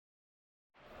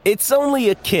It's only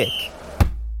a kick,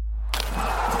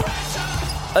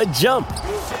 a jump,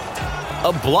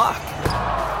 a block.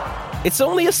 It's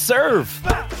only a serve.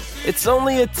 It's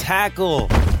only a tackle,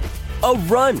 a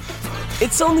run.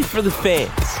 It's only for the fans.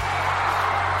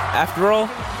 After all,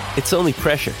 it's only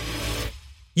pressure.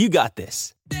 You got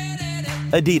this.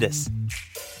 Adidas.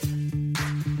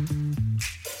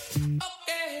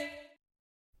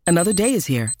 Another day is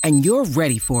here, and you're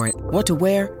ready for it. What to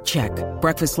wear? Check.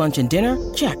 Breakfast, lunch, and dinner?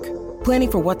 Check.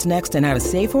 Planning for what's next and how to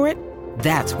save for it?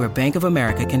 That's where Bank of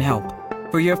America can help.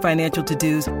 For your financial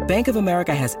to-dos, Bank of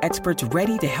America has experts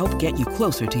ready to help get you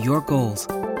closer to your goals.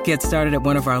 Get started at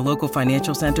one of our local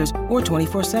financial centers or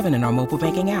 24/7 in our mobile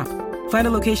banking app. Find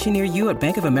a location near you at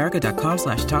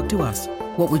bankofamerica.com/talktous.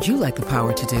 What would you like the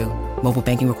power to do? Mobile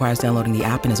banking requires downloading the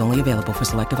app and is only available for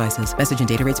select devices. Message and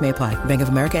data rates may apply. Bank of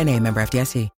America N.A., member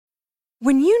FDIC.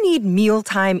 When you need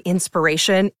mealtime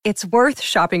inspiration, it's worth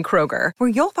shopping Kroger, where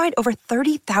you'll find over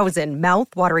 30,000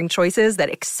 mouth-watering choices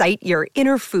that excite your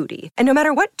inner foodie. And no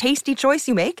matter what tasty choice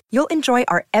you make, you'll enjoy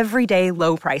our everyday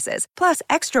low prices, plus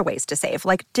extra ways to save,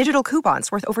 like digital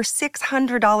coupons worth over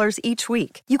 $600 each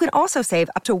week. You can also save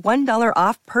up to $1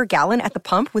 off per gallon at the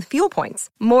pump with fuel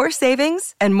points. More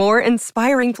savings and more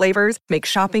inspiring flavors make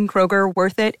shopping Kroger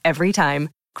worth it every time.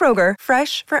 Kroger,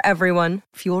 fresh for everyone.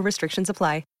 Fuel restrictions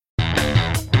apply.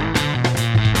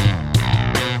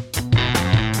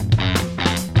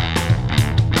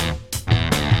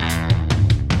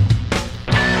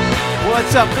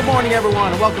 What's up? Good morning,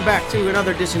 everyone, and welcome back to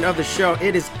another edition of the show.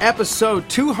 It is episode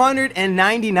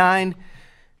 299,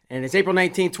 and it's April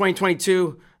 19th,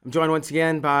 2022. I'm joined once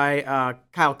again by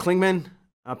Kyle Klingman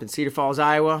up in Cedar Falls,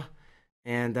 Iowa.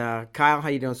 And Kyle, how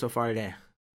you doing so far today?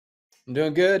 I'm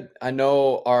doing good. I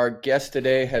know our guest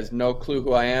today has no clue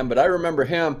who I am, but I remember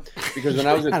him because when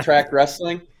I was at track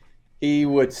wrestling, he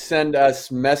would send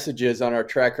us messages on our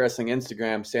track wrestling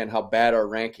Instagram saying how bad our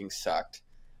rankings sucked.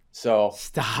 So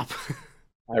Stop.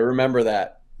 I remember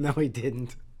that. No, he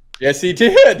didn't. Yes, he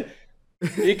did.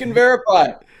 He can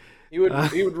verify. He would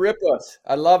rip us.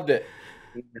 I loved it.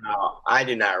 No, I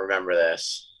do not remember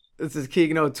this. This is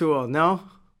Keegan O'Toole. No?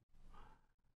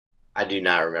 I do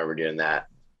not remember doing that.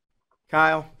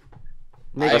 Kyle?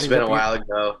 It's been a while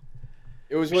ago.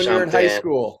 It was when you were in high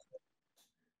school.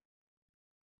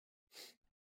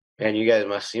 Man, you guys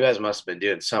must have been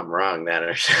doing something wrong then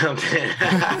or something.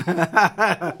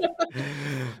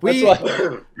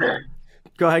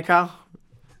 Go ahead, Kyle.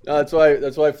 No,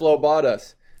 that's why Flo bought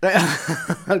us.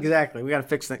 Exactly. We got to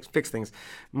fix things,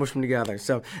 mush them together.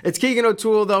 So it's Keegan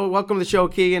O'Toole, though. Welcome to the show,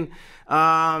 Keegan.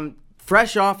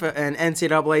 Fresh off an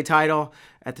NCAA title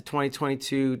at the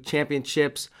 2022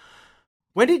 championships.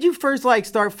 When did you first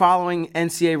start following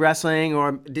NCAA wrestling,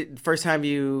 or first time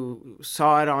you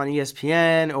saw it on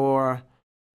ESPN? Or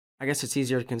I guess it's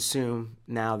easier to consume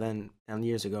now than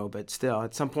years ago, but still,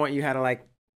 at some point you had to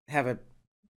have it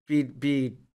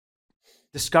be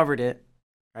discovered it,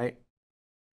 right?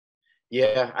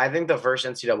 Yeah, I think the first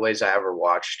NCAAs I ever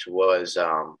watched was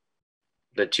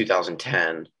the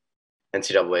 2010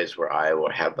 NCAAs, where Iowa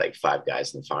had 5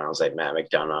 guys in the finals, like Matt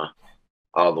McDonough,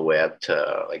 all the way up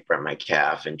to Brent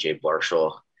Metcalf and Jay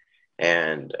Blarschel.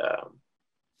 And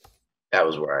that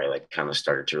was where I kind of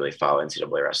started to really follow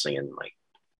NCAA wrestling and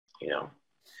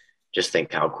just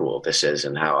think how cool this is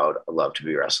and how I would love to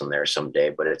be wrestling there someday.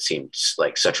 But it seemed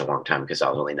like such a long time because I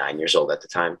was only 9 years old at the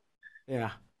time.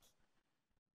 Yeah.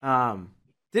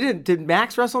 Did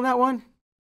Max wrestle in that one?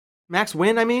 Max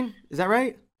win, I mean? Is that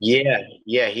right? Yeah,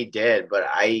 he did. But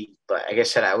like I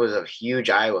said, I was a huge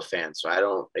Iowa fan, so I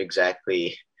don't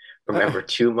exactly remember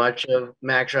too much of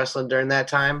Max wrestling during that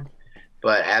time.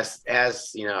 But as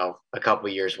a couple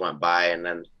of years went by, and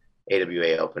then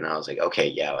AWA opened, I was like, okay,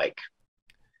 yeah,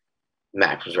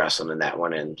 Max was wrestling in that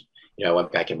one, and I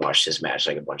went back and watched his match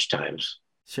a bunch of times.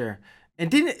 Sure. And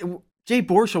didn't Jay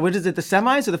Blarschel, what is it, the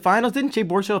semis or the finals? Didn't Jay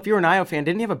Blarschel, if you were an Iowa fan,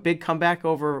 didn't he have a big comeback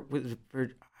over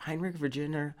for Heinrich,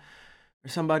 Virginia, or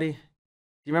somebody? Do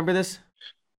you remember this?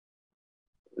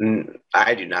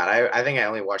 I do not. I think I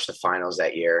only watched the finals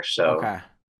that year. So okay.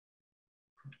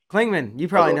 Klingman, you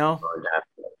probably know.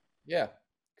 Yeah,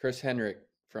 Chris Henrik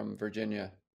from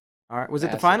Virginia. All right. Was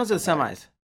it the finals or the semis?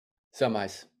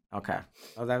 Semis. Okay.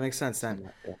 Oh, that makes sense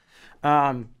then.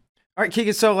 All right,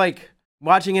 Keegan. So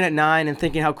watching it at 9 and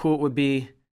thinking how cool it would be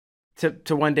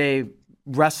to one day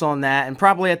wrestle in that, and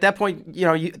probably at that point,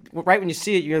 you right when you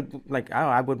see it, you're like, oh,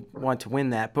 I would want to win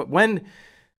that. But when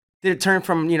did it turn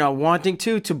from wanting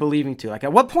to believing to?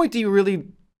 At what point did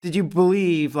you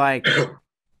believe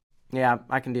yeah,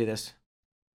 I can do this?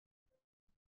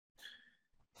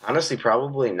 Honestly,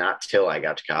 probably not till I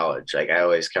got to college. Like I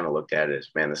always kind of looked at it as,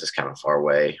 man, this is kind of far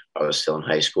away. I was still in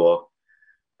high school.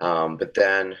 But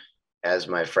then as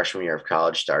my freshman year of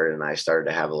college started and I started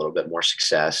to have a little bit more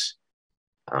success,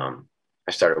 I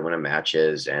started winning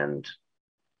matches, and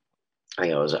I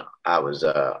think I was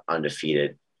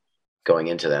undefeated going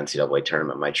into the NCAA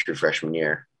tournament my true freshman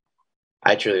year.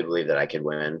 I truly believe that I could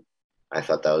win. I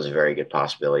thought that was a very good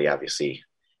possibility. Obviously,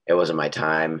 it wasn't my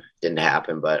time, didn't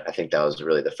happen, but I think that was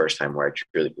really the first time where I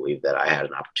truly believed that I had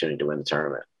an opportunity to win the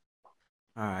tournament.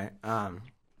 All right.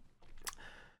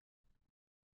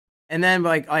 And then,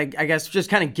 I guess just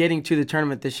kind of getting to the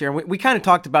tournament this year. We kind of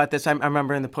talked about this. I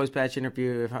remember in the post-match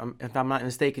interview, if I'm not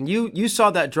mistaken, you saw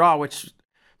that draw, which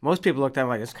most people looked at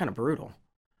like it's kind of brutal,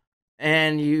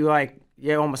 and you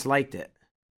almost liked it,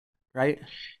 right?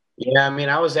 Yeah, I mean,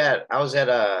 I was at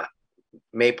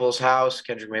Maple's house,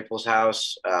 Kendrick Maple's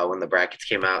house, when the brackets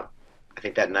came out. I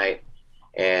think that night,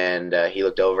 and he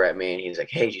looked over at me and he's like,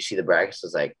 "Hey, did you see the brackets?" I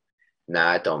was like,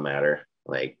 "Nah, it don't matter.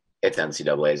 Like, it's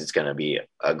NCAA's. It's gonna be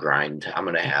a grind. I'm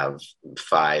gonna have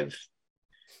 5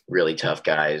 really tough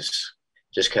guys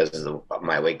just because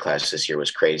my weight class this year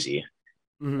was crazy.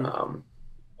 Mm-hmm.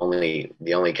 Only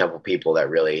the only couple people that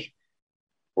really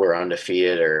were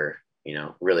undefeated or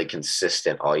really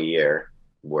consistent all year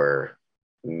were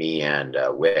me and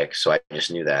Wick. So I just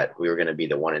knew that we were going to be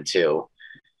the 1 and 2,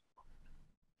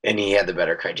 and he had the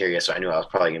better criteria. So I knew I was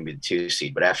probably going to be the 2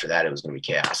 seed. But after that, it was going to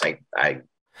be chaos. I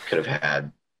could have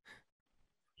had,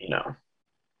 I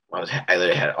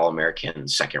literally had All American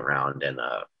second round and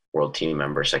a World Team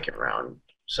Member second round.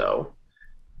 So,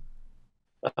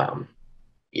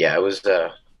 yeah, it was.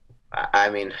 I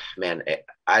mean, man,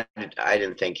 I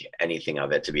didn't think anything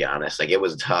of it, to be honest. Like, it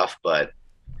was tough, but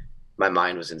my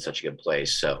mind was in such a good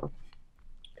place, so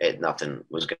nothing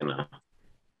was gonna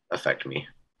affect me.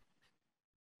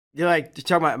 You're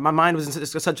talking about my mind was in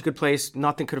such a good place,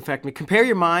 nothing could affect me. Compare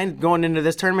your mind going into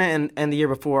this tournament and the year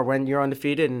before when you're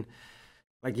undefeated, and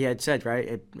like you had said, right,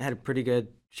 it had a pretty good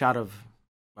shot of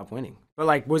winning.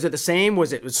 But was it the same?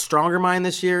 Was it stronger mind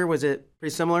this year? Was it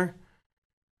pretty similar?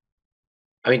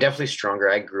 I mean, definitely stronger.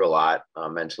 I grew a lot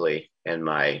mentally, and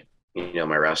my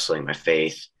wrestling, my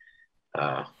faith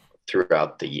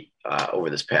throughout the over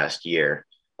this past year.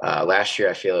 Last year,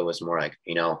 I feel it was more like,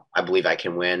 I believe I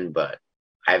can win, but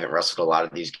I haven't wrestled a lot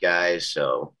of these guys,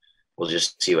 so we'll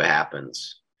just see what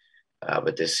happens.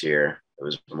 But this year, it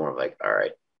was more of like, all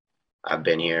right, I've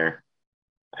been here.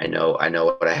 I know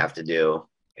what I have to do,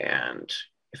 and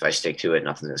if I stick to it,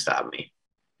 nothing's gonna stop me.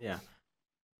 Yeah.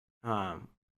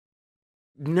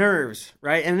 Nerves,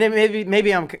 right? And then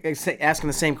maybe I'm asking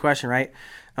the same question, right?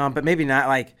 But maybe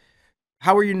not.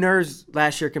 How were your nerves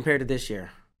last year compared to this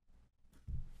year?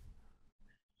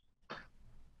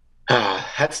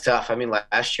 That's tough. I mean,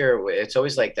 last year it's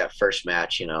always like that first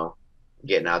match,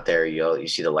 getting out there, you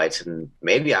see the lights, and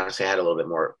maybe honestly I had a little bit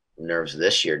more nerves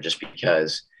this year just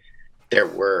because there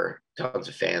were tons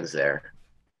of fans there.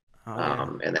 Oh, yeah.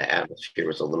 And the atmosphere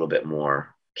was a little bit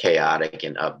more chaotic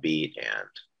and upbeat, and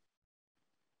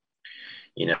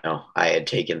I had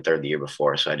taken third the year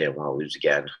before, so I didn't want to lose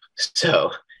again.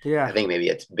 So yeah, I think maybe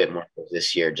it's a bit more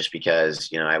this year just because,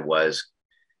 I was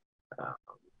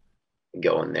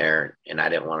going there and I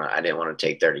didn't want to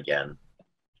take third again.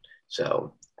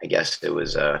 So I guess it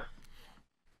was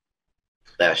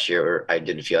last year I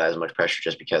didn't feel as much pressure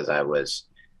just because I was,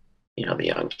 the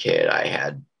young kid.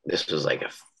 This was like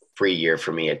a free year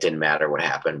for me. It didn't matter what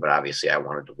happened, but obviously I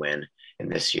wanted to win.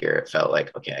 And this year it felt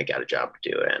like, okay, I got a job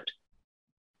to do. And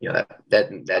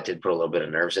that did put a little bit of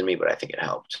nerves in me, but I think it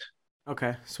helped.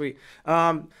 Okay, sweet.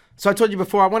 So I told you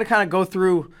before, I want to kind of go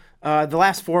through the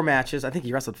last 4 matches. I think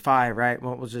you wrestled 5, right?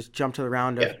 Well, we'll just jump to the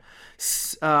round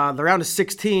of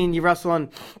 16. You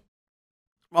wrestled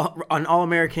on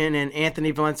All-American and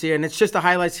Anthony Valencia, and it's just the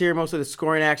highlights here, most of the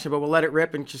scoring action, but we'll let it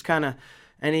rip and just kind of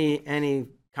any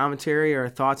commentary or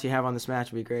thoughts you have on this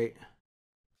match would be great.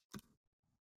 I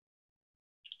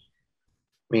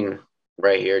mean,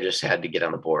 right here, just had to get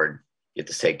on the board, get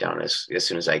this takedown as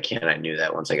soon as I can. I knew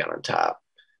that once I got on top,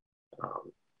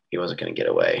 he wasn't going to get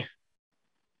away.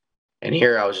 And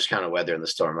here I was just kind of weathering the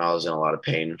storm. I was in a lot of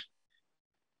pain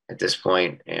at this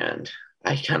point, and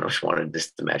I kind of just wanted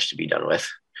the match to be done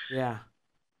with. Yeah.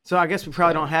 So I guess we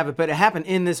probably don't have it, but it happened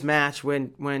in this match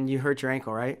when you hurt your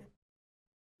ankle, right?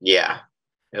 Yeah.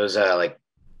 It was I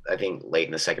think late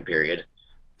in the second period.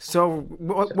 So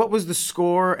what was the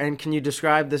score, and can you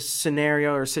describe the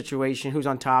scenario or situation? Who's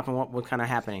on top and what kind of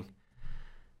happening?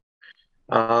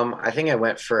 I think I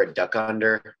went for a duck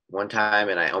under one time,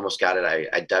 and I almost got it.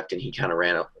 I ducked, and he kind of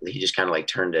ran up. He just kind of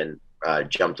turned and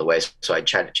jumped away. So I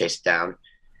tried to chase it down,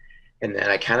 And then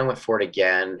I kind of went for it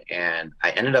again, and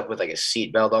I ended up with like a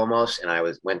seat belt almost,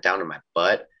 and went down to my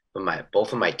butt, but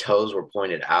both of my toes were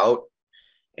pointed out,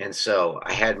 and so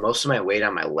I had most of my weight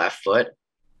on my left foot,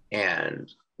 and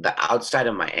the outside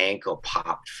of my ankle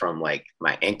popped from like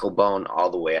my ankle bone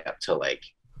all the way up to like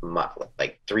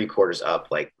 3/4 up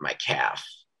like my calf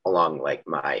along like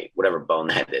my whatever bone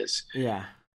that is. Yeah.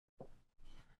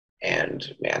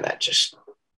 And man,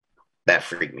 that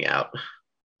freaked me out.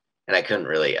 And I couldn't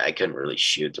really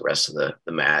shoot the rest of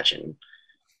the match. And,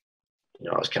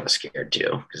 I was kind of scared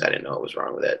too, because I didn't know what was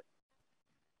wrong with it.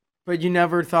 But you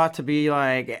never thought to be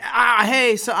like,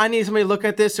 hey, so I need somebody to look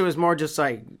at this. It was more just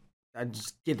like, I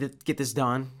just get this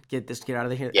done, get out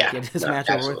of here, Yeah, get this no, match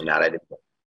over with. absolutely not. I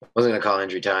wasn't going to call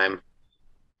injury time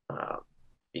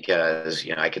because,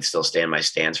 I could still stay in my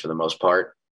stance for the most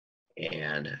part.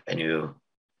 And I knew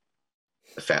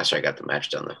the faster I got the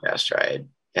match done, the faster I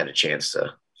had a chance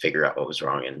to figure out what was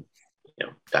wrong and,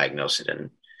 diagnose it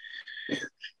and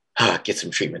get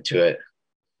some treatment to it.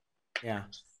 Yeah.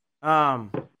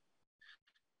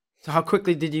 So how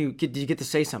quickly did you get to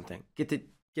say something?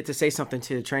 Get to say something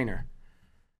to the trainer?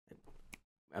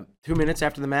 2 minutes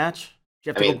after the match? Did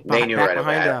you have to go they knew back right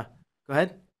behind away. Go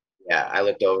ahead. Yeah, I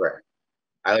looked over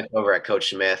at Coach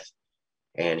Smith,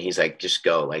 and he's like, just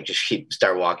go, like, just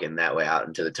start walking that way out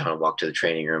into the tunnel, walk to the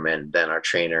training room. And then our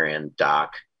trainer and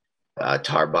Doc,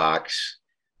 Tarbox,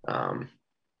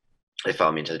 they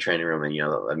followed me into the training room,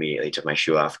 and, immediately took my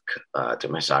shoe off,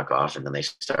 took my sock off, and then they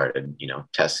started,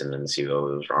 testing and see what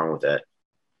was wrong with it.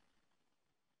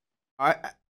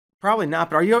 Probably not,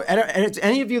 but are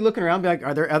any of you looking around be like,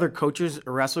 are there other coaches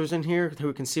or wrestlers in here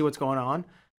who can see what's going on?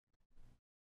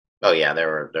 Oh yeah, there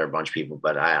were a bunch of people,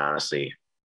 but I honestly,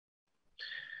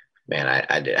 man,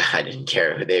 I didn't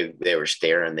care. They were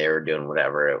staring, they were doing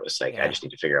whatever. It was like, I just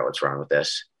need to figure out what's wrong with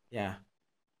this. Yeah.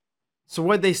 So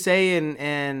what'd they say?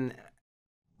 And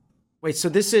wait, so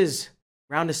this is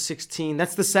round of 16.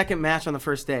 That's the second match on the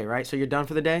first day, right? So you're done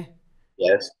for the day?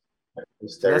 Yes.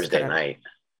 It's Thursday night.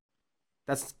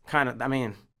 That's kind of, I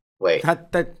mean, wait,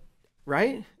 that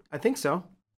right? I think so.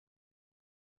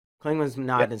 Klingman's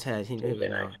nodding his head. He knew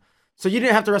it. So you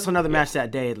didn't have to wrestle another match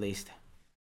that day, at least.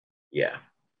 Yeah.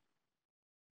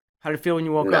 How did it feel when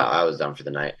you woke up? No, I was done for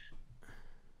the night.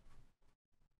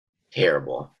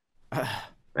 Terrible. And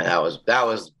that was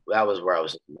where I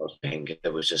was the most pain.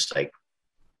 It was just like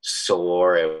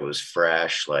sore. It was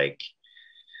fresh, like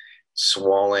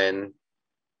swollen.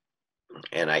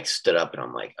 And I stood up and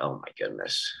I'm like, oh my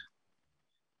goodness,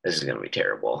 this is gonna be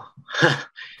terrible.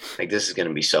 Like, this is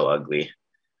gonna be so ugly.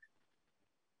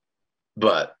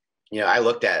 But I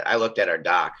looked at our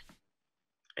doc,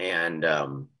 and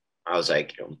I was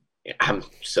like, I'm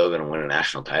still gonna win a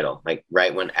national title. Like,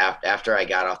 right when after I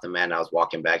got off the mat and I was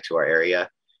walking back to our area,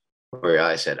 where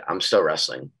I said, I'm still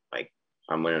wrestling. Like,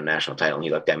 I'm winning a national title. And he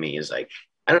looked at me. He's like,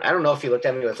 I don't know if he looked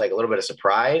at me with like a little bit of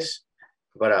surprise,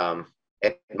 but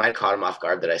it might have caught him off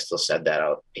guard that I still said that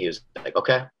out. He was like,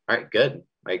 okay, all right, good.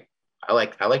 Like, I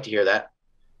like to hear that.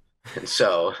 And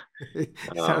so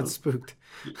sounds spooked.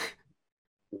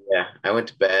 Yeah, I went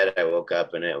to bed. I woke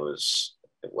up and it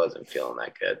wasn't feeling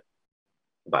that good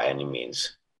by any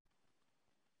means.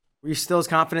 Were you still as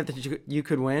confident that you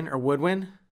could win or would win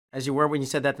as you were when you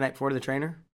said that the night before to the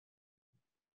trainer?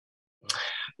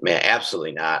 Man,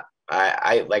 absolutely not.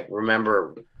 I like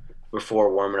remember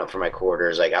before warming up for my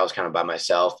quarters, like I was kind of by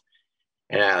myself,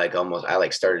 and I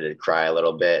started to cry a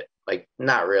little bit, like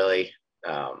not really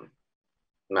out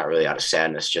of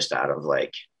sadness, just out of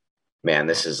like, man,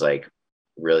 this is like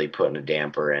really putting a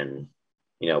damper in,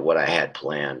 what I had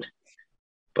planned.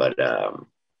 But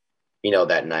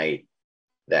that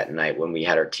night when we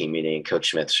had our team meeting in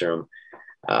Coach Smith's room,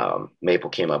 Maple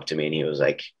came up to me and he was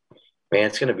like, man,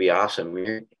 it's going to be awesome.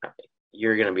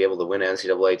 You're going to be able to win an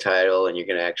NCAA title, and you're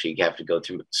going to actually have to go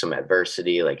through some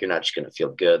adversity. Like, you're not just going to feel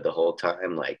good the whole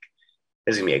time. Like,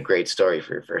 this is going to be a great story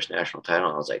for your first national title.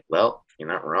 And I was like, well, you're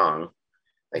not wrong.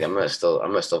 Like, I'm going to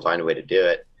still find a way to do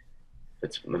it.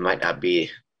 It might not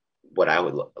be what I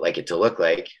would like it to look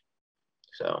like.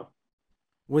 So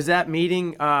was that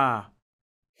meeting the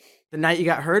night you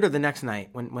got hurt or the next night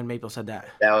when Maple said that?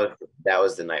 That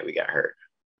was the night we got hurt.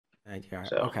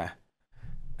 So. Okay.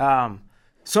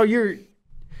 So you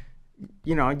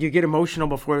get emotional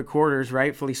before the quarters,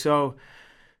 rightfully so.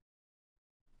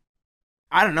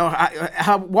 I don't know.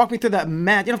 Walk me through that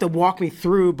match. You don't have to walk me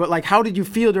through, but like, how did you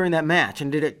feel during that match?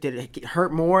 And did it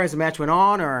hurt more as the match went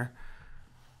on, or?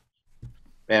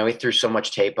 Man, we threw so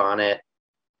much tape on it,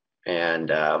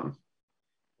 and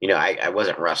I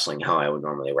wasn't wrestling how I would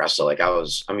normally wrestle. Like,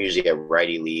 I'm usually a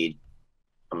righty lead.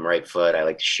 I'm right foot. I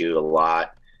like to shoot a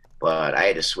lot. but I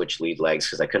had to switch lead legs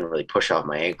because I couldn't really push off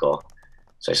my ankle.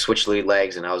 So I switched lead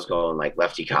legs, and I was going like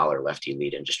lefty collar, lefty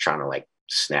lead, and just trying to like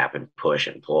snap and push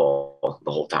and pull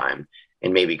the whole time,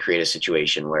 and maybe create a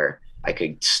situation where I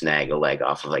could snag a leg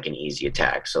off of like an easy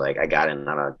attack. So like I got in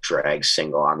on a drag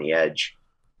single on the edge.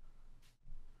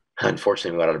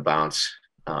 Unfortunately, we got out of bounds.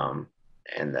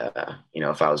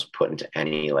 If I was put into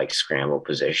any like scramble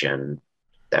position,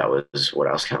 that was what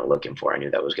I was kind of looking for. I knew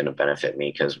that was going to benefit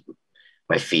me because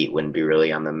my feet wouldn't be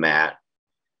really on the mat,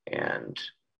 and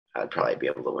I'd probably be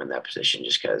able to win that position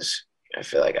just because I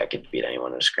feel like I could beat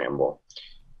anyone in a scramble.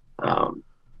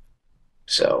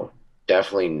 So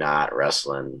definitely not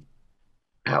wrestling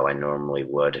how I normally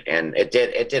would, and it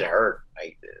did hurt.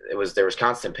 There was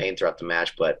constant pain throughout the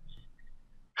match, but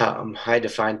I had to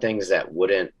find things that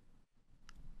wouldn't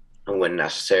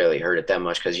necessarily hurt it that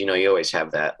much because you always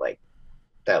have that like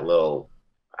that little,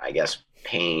 I guess,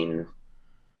 pain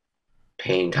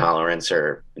tolerance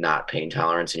or not pain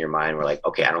tolerance in your mind. Where like,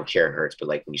 okay, I don't care, it hurts, but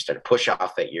like when you start to push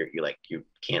off it, you're like you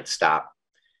can't stop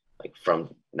like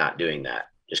from not doing that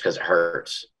just because it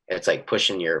hurts. It's like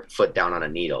pushing your foot down on a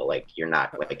needle. Like you're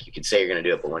not like you could say you're gonna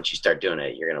do it, but once you start doing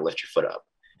it, you're gonna lift your foot up.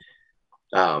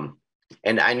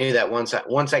 And I knew that once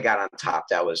I got on top,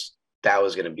 that was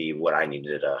gonna be what I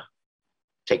needed to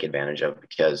take advantage of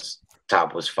because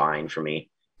top was fine for me.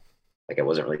 Like I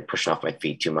wasn't really pushing off my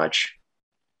feet too much.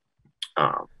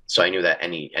 So I knew that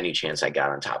any chance I got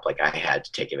on top, like I had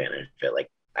to take advantage of it. Like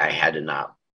I had to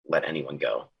not let anyone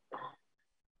go.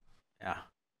 Yeah.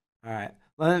 All right.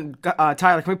 Well, then,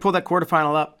 Tyler, can we pull that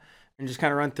quarterfinal up and just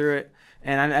kind of run through it?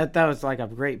 And that was like a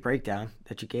great breakdown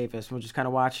that you gave us. We'll just kind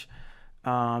of watch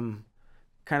kind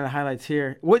of the highlights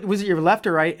here. What was it, your left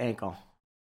or right ankle?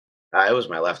 It was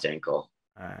my left ankle.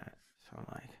 All right. So I'm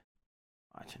like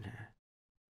watching here.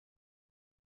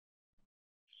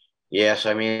 Yes,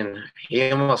 I mean, he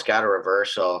almost got a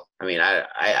reversal. I mean, I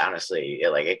honestly,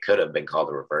 it could have been called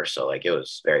a reversal. Like, it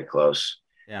was very close.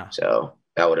 Yeah. So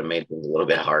that would have made things a little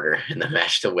bit harder in the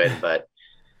match to win. But,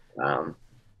 the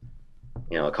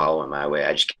call went my way.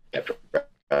 I just kept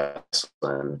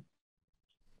wrestling.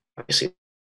 Obviously,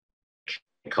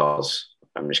 calls.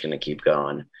 I'm just going to keep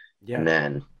going. Yeah. And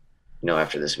then,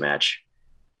 after this match,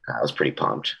 I was pretty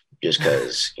pumped just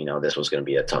because, this was going to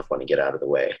be a tough one to get out of the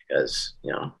way because,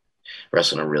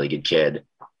 wrestling a really good kid.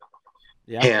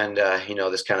 Yeah. And,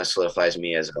 this kind of solidifies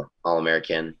me as an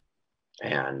All-American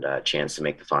and a chance to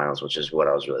make the finals, which is what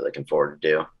I was really looking forward to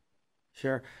do.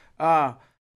 Sure.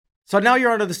 So now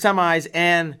you're onto the semis,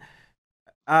 and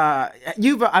I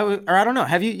don't know,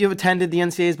 have you've attended the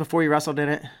NCAAs before you wrestled in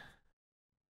it?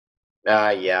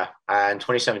 Yeah. In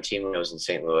 2017 when I was in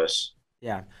St. Louis.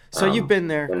 Yeah. So you've been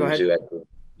there. Go ahead.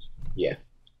 Yeah.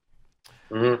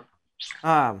 Mm-hmm.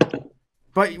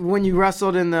 But when you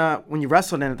wrestled in it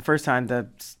the first time,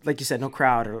 like you said, no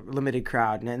crowd or limited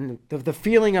crowd, and the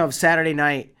feeling of Saturday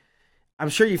night, I'm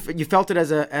sure you felt it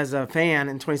as a fan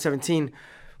in 2017.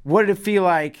 What did it feel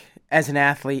like as an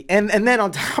athlete? And then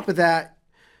on top of that,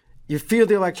 you feel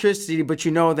the electricity, but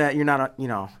you know that you're not, you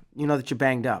know that you're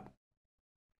banged up.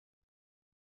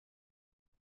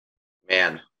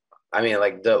 Man, I mean,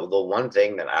 like the one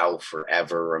thing that I'll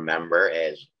forever remember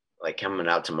is like coming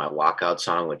out to my walkout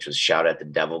song, which was "Shout at the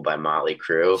Devil" by Motley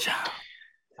Crue.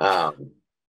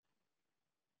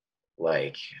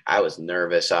 Like I was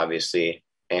nervous, obviously.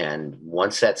 And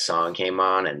once that song came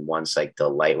on and once like the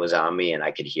light was on me and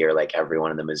I could hear like everyone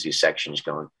in the Mizzou section just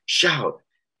going, shout,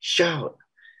 shout.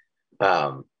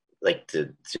 Like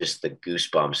the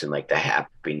goosebumps and like the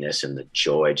happiness and the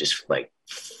joy just like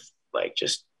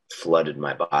just flooded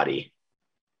my body.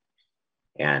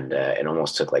 And it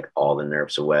almost took like all the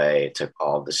nerves away. It took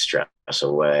all the stress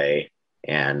away.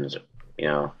 And,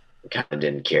 kind of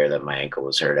didn't care that my ankle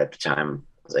was hurt at the time.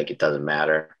 I was like, it doesn't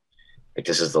matter. Like,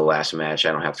 this is the last match.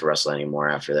 I don't have to wrestle anymore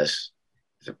after this.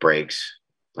 If it breaks,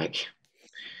 like,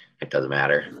 it doesn't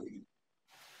matter.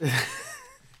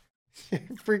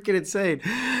 Freaking insane.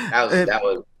 That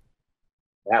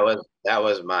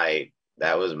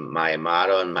was my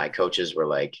motto, and my coaches were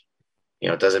like,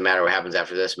 it doesn't matter what happens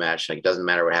after this match. Like, it doesn't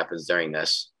matter what happens during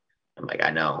this. I'm like,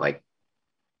 I know. Like,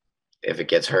 if it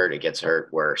gets hurt, it gets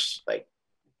hurt worse. Like,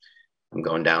 I'm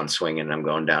going down swinging. I'm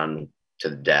going down to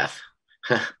the death.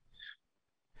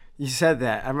 You said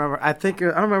that. I don't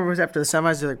remember if it was after the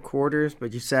semis or the quarters,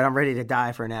 but you said, I'm ready to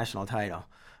die for a national title,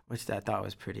 which I thought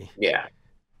was pretty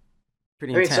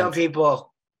intense.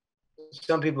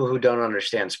 Some people who don't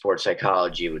understand sports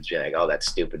psychology would be like, oh, that's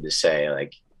stupid to say.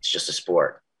 Like, it's just a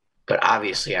sport. But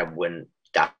obviously I wouldn't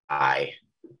die.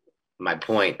 My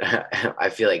point, I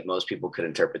feel like most people could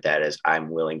interpret that as I'm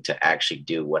willing to actually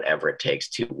do whatever it takes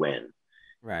to win.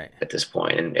 Right. at this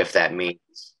point. And if that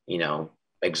means,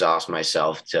 exhaust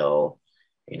myself till,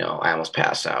 I almost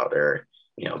pass out, or,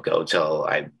 go till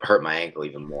I hurt my ankle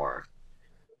even more.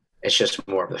 It's just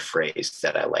more of the phrase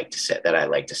that I like to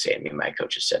say, me and my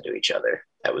coaches said to each other.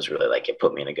 That was really like, it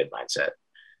put me in a good mindset.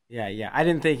 Yeah, yeah. I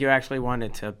didn't think you actually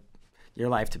wanted your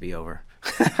life to be over.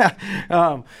 Yeah,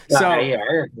 I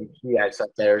didn't think you guys thought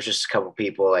that. There was just a couple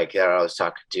people like that I was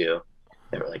talking to.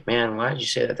 They were like, "Man, why did you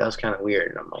say that? That was kind of weird."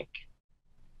 And I'm like,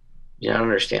 "You don't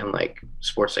understand like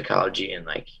sports psychology and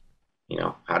like,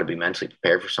 how to be mentally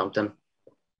prepared for something."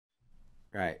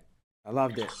 Right. I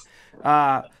loved it.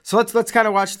 So let's kind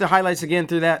of watch the highlights again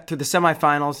through the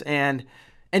semifinals, and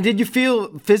did you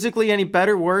feel physically any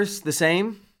better, worse, the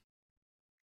same?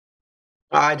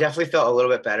 I definitely felt a little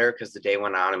bit better because the day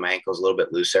went on and my ankle was a little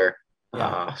bit looser.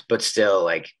 Yeah. But still,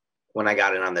 like when I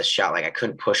got in on this shot, like I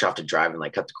couldn't push off the drive and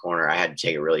like cut the corner. I had to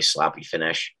take a really sloppy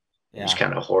finish and just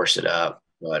kind of horse it up.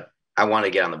 But I wanted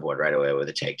to get on the board right away with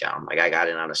a takedown. Like I got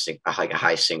in on a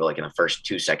high single, like in the first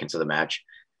 2 seconds of the match.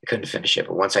 I couldn't finish it,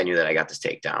 but once I knew that I got this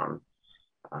takedown,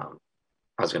 I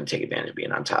was going to take advantage of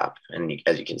being on top. And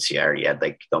as you can see, I already had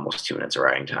like almost 2 minutes of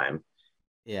riding time.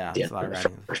 Yeah, At it's a lot of the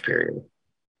riding. first period.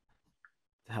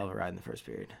 It's a hell of a ride in the first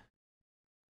period.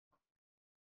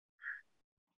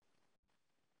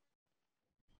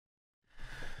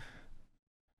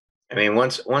 I mean,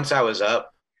 once I was up,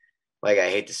 like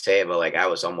I hate to say it, but like I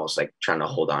was almost like trying to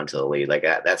hold on to the lead. Like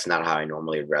that's not how I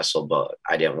normally wrestle, but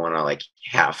I didn't want to like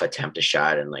half attempt a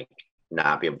shot and like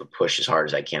not be able to push as hard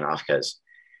as I can off, because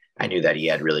I knew that he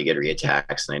had really good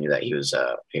reattacks and I knew that he was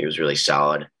really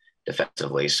solid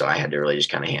defensively. So I had to really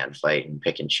just kind of hand fight and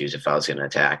pick and choose if I was going to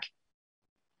attack.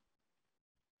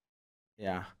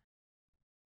 Yeah.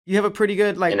 You have a pretty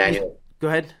good go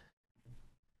ahead.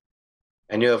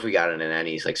 I knew if we got in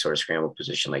any like sort of scramble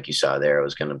position like you saw there, it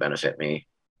was going to benefit me.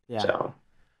 Yeah. So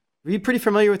Were you pretty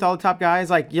familiar with all the top guys?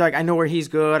 Like you're like, I know where he's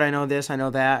good. I know this. I know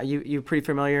that. You pretty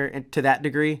familiar to that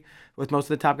degree with most of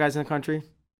the top guys in the country?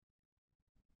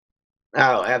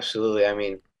 oh, absolutely. I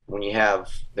mean, when you have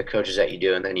the coaches that you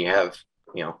do, and then you have,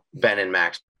 Ben and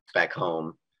Max back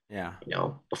home, Yeah.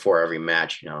 Before every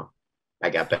match, I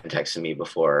got Ben texting me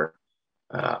before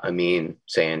Amin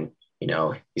saying, he's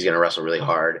going to wrestle really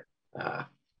hard.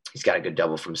 He's got a good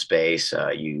double from space.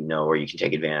 Where you can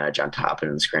take advantage on top and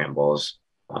in the scrambles.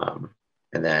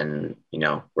 And then,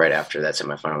 right after that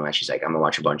semifinal match, he's like, I'm going to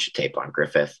watch a bunch of tape on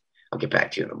Griffith. I'll get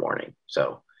back to you in the morning.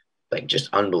 So, like,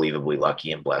 just unbelievably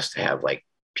lucky and blessed to have, like,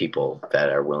 people that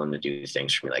are willing to do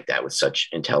things for me like that with such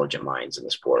intelligent minds in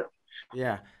the sport.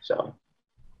 Yeah. So,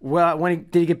 well,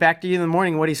 did he get back to you in the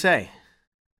morning? What did he say?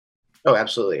 oh,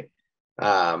 absolutely.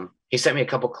 He sent me a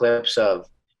couple clips of,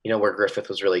 where Griffith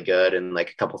was really good and like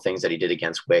a couple things that he did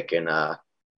against Wick and I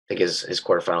think his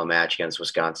quarterfinal match against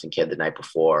Wisconsin kid the night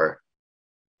before.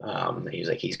 He was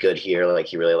like, he's good here. Like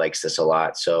he really likes this a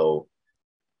lot. So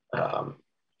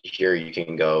here you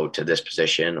can go to this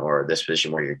position or this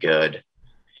position where you're good.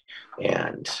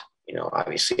 And,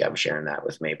 obviously I'm sharing that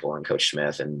with Maple and Coach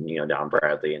Smith and, Don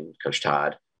Bradley and Coach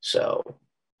Todd. So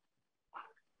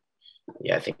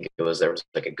yeah, I think there was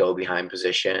like a go behind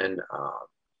position.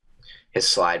 His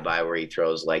slide by where he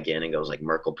throws leg in and goes like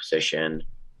Merkel position.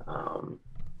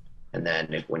 And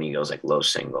then when he goes like low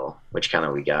single, which kind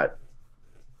of we got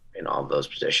in all of those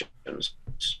positions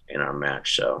in our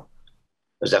match. So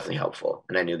it was definitely helpful.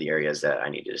 And I knew the areas that I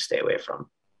needed to stay away from.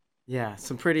 Yeah,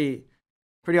 some pretty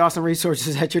awesome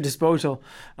resources at your disposal,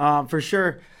 for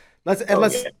sure.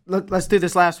 Let's do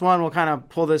this last one. We'll kind of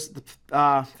pull this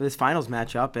finals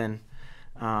match up and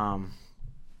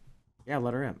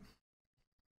let her in.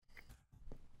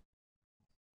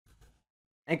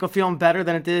 Ankle feeling better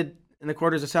than it did in the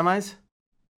quarters of semis?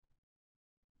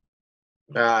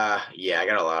 Yeah, I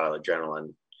got a lot of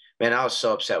adrenaline. Man, I was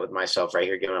so upset with myself right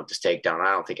here giving up this takedown.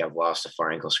 I don't think I've lost a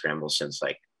far ankle scramble since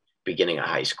like beginning of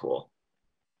high school.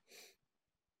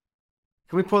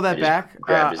 Can we pull that back?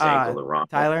 Grabbed his ankle the wrong way.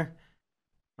 Tyler,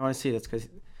 I want to see this because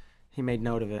he made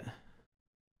note of it.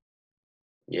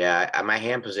 Yeah, my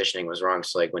hand positioning was wrong.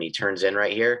 So like when he turns in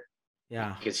right here,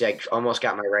 yeah, you can see I almost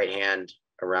got my right hand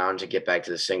around to get back to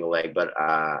the single leg, but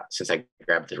since I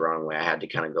grabbed it the wrong way, I had to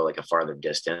kind of go like a farther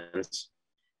distance.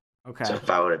 Okay. So if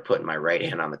I would have put my right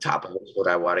hand on the top of his foot,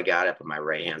 I would have got it, but my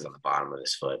right hand's on the bottom of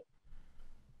his foot.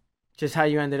 Just how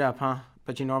you ended up, huh?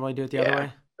 But you normally do it the other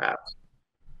way? I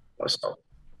was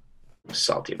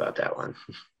salty about that one.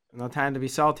 No time to be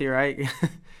salty, right?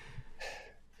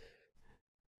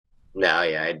 No,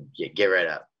 yeah, get right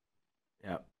up.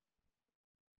 Yep.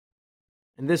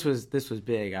 And this was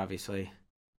big, obviously.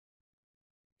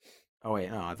 Oh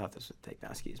wait, no, I thought this was a takedown.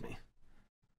 Excuse me.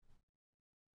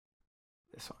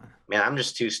 This one. Man, I'm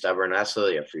just too stubborn. That's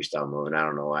literally a freestyle move, and I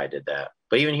don't know why I did that.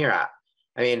 But even here,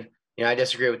 I mean, I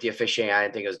disagree with the officiating. I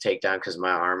didn't think it was a takedown because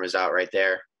my arm is out right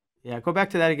there. Yeah, go back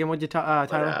to that again. What'd you Tyler?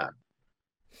 But,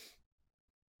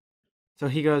 so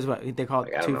he goes, what? They call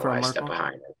it I don't 2 know for why a I stepped Merkle?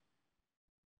 behind it.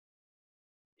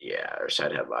 Yeah, or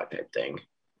side headlock type thing.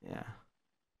 Yeah.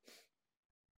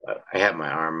 But I had my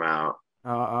arm out.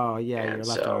 Oh, yeah, your And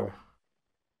left so arm.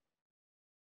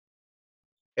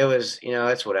 it was,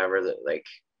 it's whatever. Like,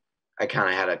 I kind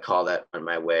of had to call that on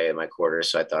my way in my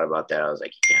quarters. So I thought about that. I was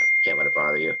like, you can't let it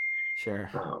bother you. Sure.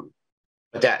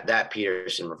 But that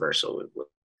Peterson reversal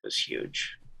was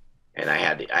huge. And I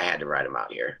had to ride him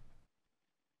out here.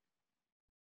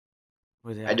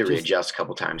 Was it? I had to readjust a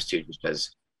couple times too, just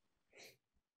because.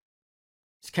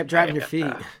 Just kept driving your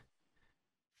feet.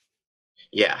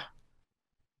 Yeah.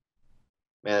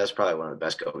 Man, that's probably one of the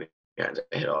best go behinds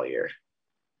I hit all year.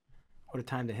 What a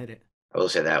time to hit it. I will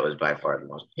say that was by far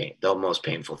the most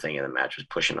painful thing in the match was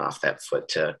pushing off that foot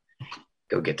to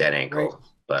go get that ankle. Right.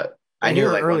 But I knew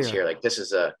like once here, like this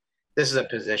is a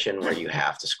position where you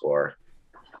have to score.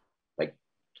 Like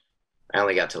I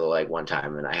only got to the leg one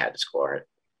time and I had to score it.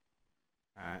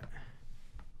 All right.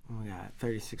 We got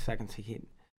 36 seconds to hit.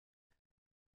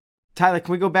 Tyler,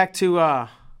 can we go back to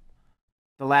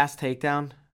the last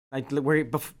takedown? Like where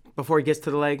before he gets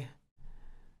to the leg?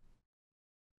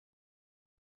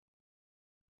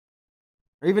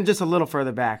 Or even just a little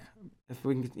further back. If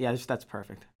we can, yeah, that's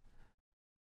perfect.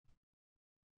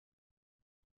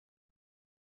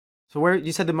 So where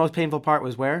you said the most painful part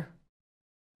was where?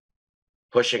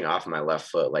 Pushing off my left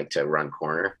foot, like to run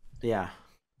corner. Yeah.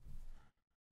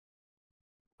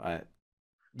 But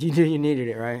you knew you needed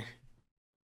it, right?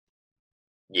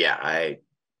 Yeah, I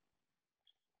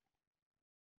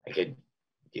could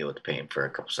deal with the pain for a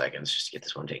couple seconds just to get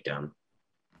this one takedown.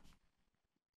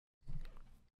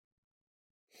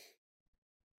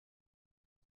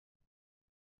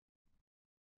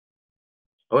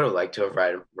 I would have liked to have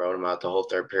rode him out the whole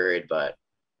third period, but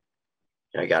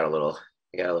I got a little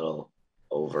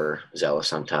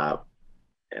overzealous on top,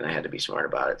 and I had to be smart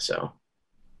about it. So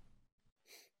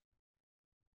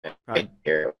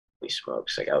here we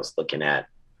smokes. Like I was looking at,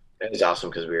 it was awesome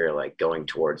because we were like going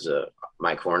towards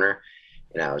my corner,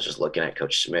 and I was just looking at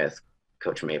Coach Smith,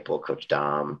 Coach Maple, Coach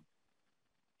Dom,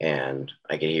 and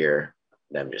I could hear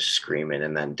them just screaming,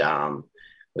 and then Dom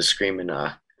was screaming,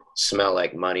 "Smell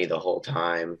like money" the whole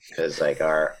time because like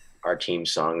our team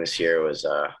song this year was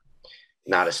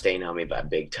 "Not a Stain on Me" by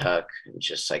Big Tuck. It's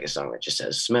just like a song that just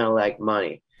says "Smell like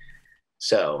money."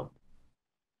 So,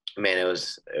 man, it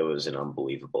was an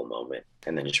unbelievable moment,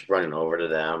 and then just running over to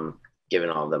them, giving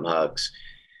all of them hugs.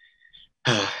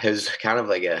 It was kind of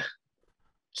like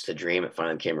just a dream. It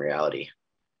finally became reality.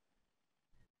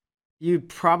 You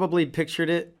probably pictured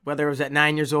it, whether it was at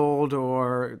 9 years old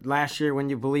or last year when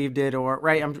you believed it, or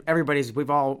right. We've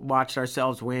all watched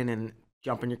ourselves win and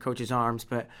jump in your coach's arms.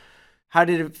 But how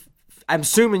did it? I'm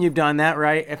assuming you've done that,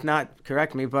 right? If not,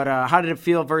 correct me. But how did it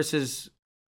feel versus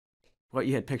what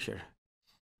you had pictured?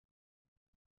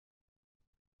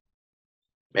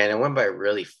 Man, it went by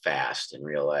really fast in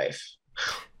real life.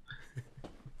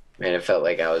 Man, it felt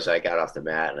like I got off the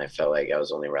mat and I felt like I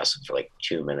was only wrestling for like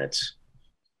 2 minutes.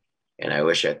 And I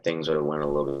wish that things would have went a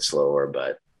little bit slower,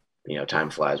 but time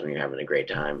flies when you're having a great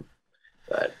time.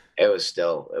 But it was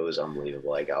unbelievable.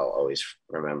 Like I'll always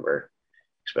remember,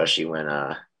 especially when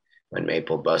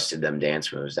Maple busted them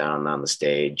dance moves down on the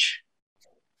stage.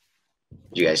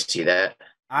 Did you guys see that?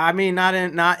 I mean, not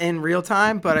in real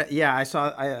time, but yeah, I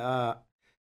saw. I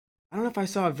don't know if I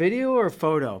saw a video or a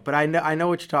photo, but I know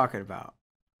what you're talking about.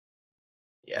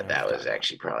 Yeah, that was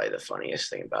actually probably the funniest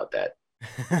thing about that.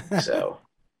 So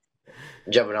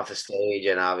jumping off the stage,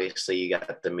 and obviously you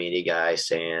got the media guy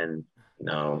saying,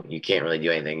 "No, you can't really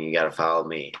do anything. You got to follow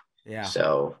me." Yeah.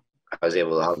 So I was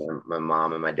able to help my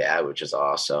mom and my dad, which is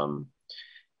awesome.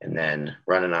 And then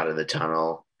running out of the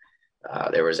tunnel,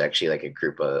 there was actually like a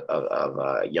group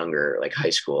of younger, like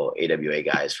high school AWA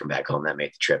guys from back home that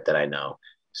made the trip that I know.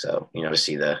 So, to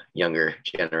see the younger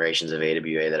generations of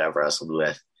AWA that I've wrestled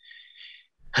with,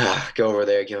 go over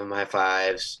there, give them high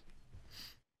fives.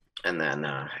 And then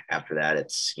after that,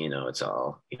 it's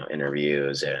all,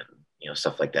 interviews and,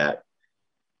 stuff like that.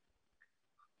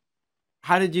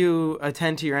 How did you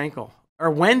attend to your ankle? Or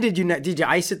when did you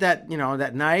ice it that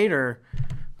night, or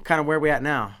kind of where are we at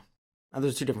now?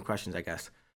 Those are two different questions, I guess.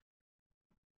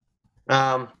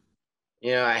 I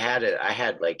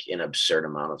had like an absurd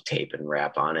amount of tape and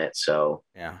wrap on it. So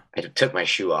yeah, I took my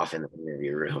shoe off in the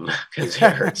interview room because it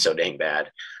hurt so dang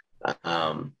bad.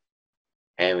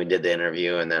 And we did the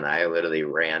interview, and then I literally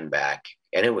ran back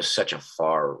and it was such a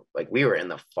far, like we were in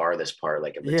the farthest part,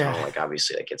 like of the tunnel, like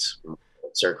obviously like it's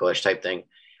circulish type thing.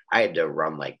 I had to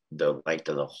run like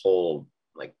the whole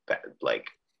like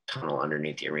tunnel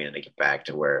underneath the arena to get back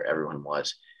to where everyone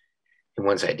was. And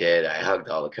once I did, I hugged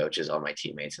all the coaches, all my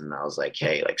teammates, and I was like,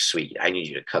 "Hey, like, sweet, I need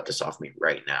you to cut this off me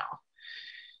right now."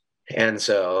 And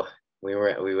so we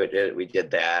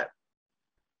did that,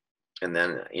 and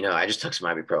then I just took some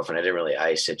ibuprofen. I didn't really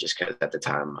ice it just because at the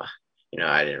time,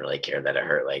 I didn't really care that it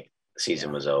hurt. Like the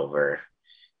season was over.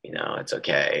 It's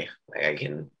okay. Like I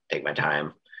can take my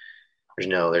time.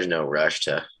 There's no rush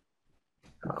to,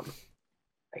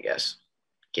 I guess,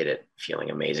 get it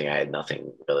feeling amazing. I had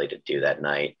nothing really to do that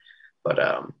night, but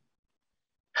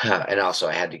and also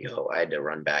I had to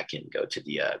run back and go to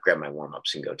the grab my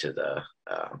warm-ups and go to the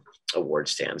award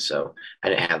stand. So I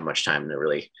didn't have much time to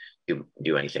really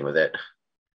do anything with it.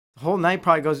 The whole night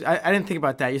probably goes. I didn't think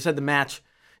about that. You said the match,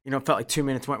 felt like 2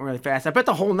 minutes went really fast. I bet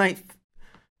the whole night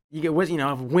you get,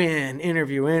 win,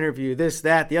 interview, this,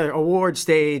 that, the other, award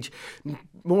stage,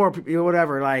 more,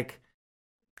 whatever. Like,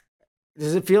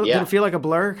 did it feel like a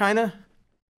blur, kind of?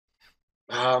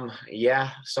 Yeah,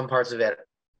 some parts of it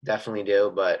definitely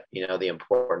do, but the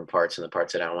important parts and the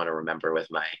parts that I want to remember with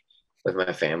my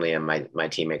family and my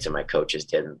teammates and my coaches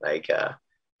didn't. Like,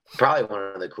 probably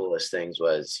one of the coolest things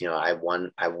was, I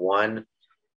won,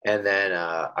 and then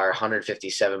our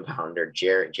 157 pounder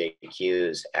Jarrett J.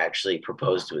 Hughes actually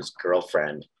proposed to his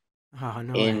girlfriend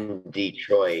in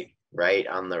Detroit, right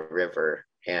on the river,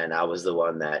 and I was the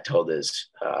one that told his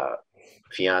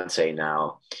fiance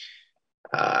now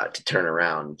to turn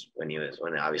around when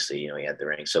obviously he had the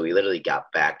ring. So we literally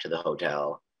got back to the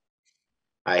hotel.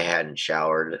 I hadn't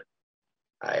showered,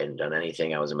 I hadn't done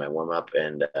anything. I was in my warm up,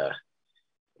 and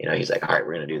he's like, "All right,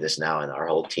 we're gonna do this now." And our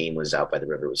whole team was out by the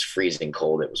river. It was freezing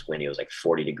cold. It was windy. It was like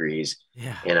 40 degrees.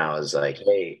 Yeah. And I was like,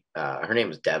 "Hey," her name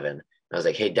was Devin. And I was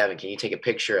like, "Hey, Devin, can you take a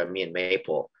picture of me and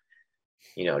Maple?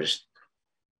 Just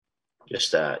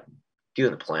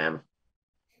doing the plan."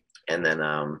 And then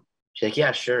she's like,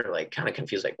 "Yeah, sure." Like, kind of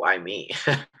confused, like, why me?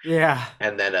 Yeah.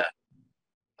 And then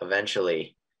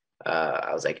eventually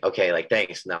I was like, "Okay, like,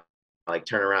 thanks. Now, like,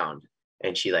 turn around."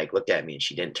 And she like looked at me and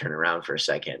she didn't turn around for a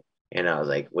second. And I was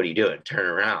like, "What are you doing? Turn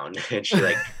around." And she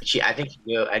like, I think she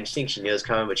knew it was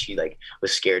coming, but she like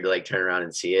was scared to like turn around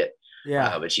and see it.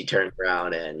 Yeah. But she turned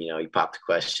around and, he popped the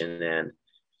question, and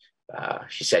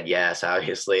she said yes,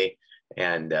 obviously,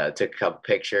 and took a couple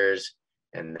pictures.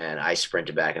 And then I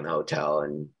sprinted back in the hotel,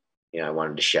 and, I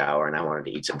wanted to shower and I wanted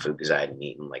to eat some food because I hadn't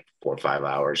eaten like 4 or 5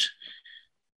 hours.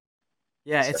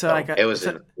 Yeah. It was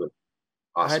an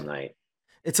awesome night.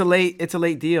 It's a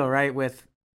late deal, right? With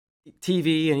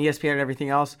TV and ESPN and everything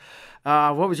else.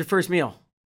 What was your first meal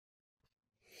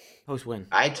post win?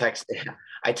 I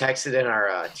texted in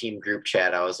our team group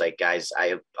chat. I was like, "Guys,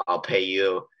 I'll pay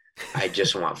you. I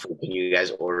just want food. Can you guys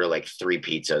order like 3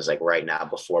 pizzas like right now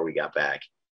before we got back?"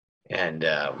 And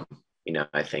I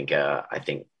think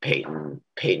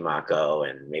Peyton Mako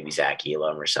and maybe Zach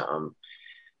Elam or something.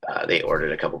 They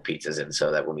ordered a couple pizzas, and so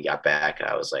that when we got back,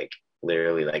 I was like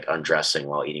literally like undressing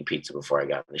while eating pizza before I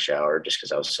got in the shower, just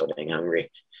because I was so dang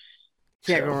hungry.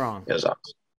 Can't go wrong. It was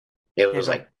awesome.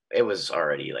 It was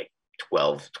already like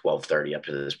 12:30 up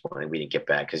to this point. We didn't get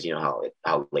back because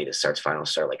how late it starts. Finals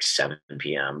start like 7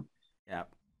 p.m. Yeah.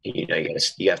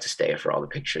 You have to stay for all the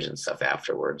pictures and stuff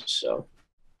afterwards. So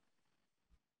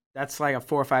that's like a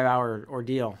 4 or 5 hour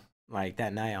ordeal, like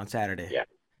that night on Saturday. Yeah.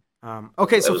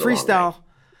 Okay, so freestyle.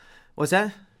 What's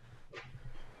that?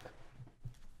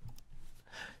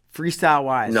 Freestyle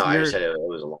wise. No, I just said it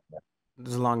was a long night. It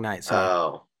was a long night.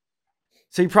 So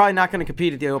you're probably not going to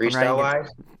compete at the Open, freestyle right?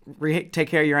 wise? Take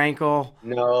care of your ankle.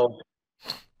 No.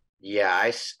 Yeah,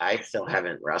 I still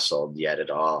haven't wrestled yet at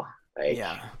all.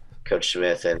 Coach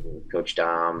Smith and Coach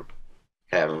Dom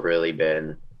have really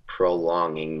been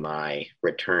prolonging my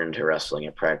return to wrestling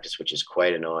at practice, which is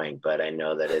quite annoying, but I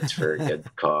know that it's for a good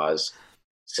cause.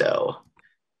 So,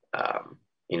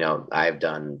 I've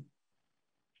done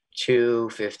 2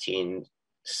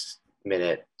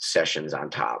 15-minute sessions on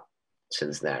top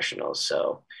since nationals.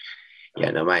 So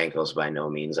my ankle's by no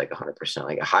means like 100%,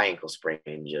 like a high ankle sprain.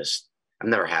 I've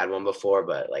never had one before,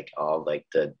 but like all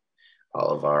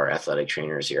of our athletic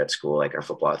trainers here at school, like our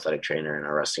football athletic trainer and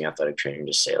our wrestling athletic trainer,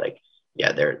 just say like,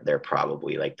 yeah, they're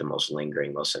probably like the most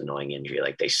lingering, most annoying injury.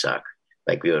 Like they suck.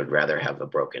 Like we would rather have a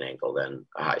broken ankle than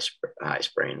a high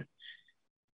sprain.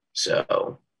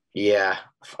 So yeah,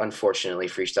 unfortunately,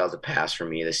 freestyle's a pass for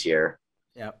me this year.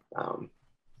 Yeah.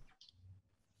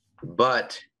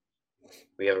 But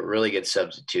we have a really good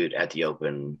substitute at the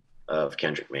Open of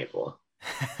Kendrick Maple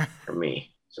for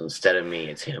me. So instead of me,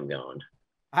 it's him going.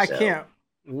 I can't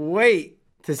wait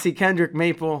to see Kendrick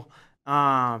Maple.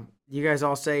 You guys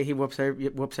all say he whoops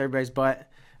everybody's butt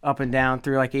up and down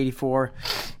through like 84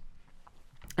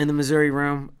 in the Missouri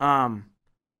room.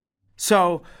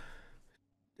 So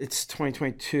it's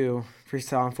 2022.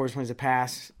 Freestyle, unfortunately, is a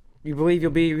pass. You believe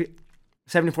you'll be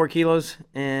 74 kilos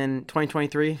in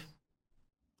 2023?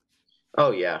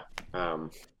 Oh yeah.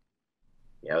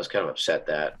 Yeah, I was kind of upset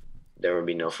that there would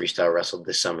be no freestyle wrestled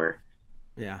this summer.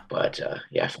 Yeah. But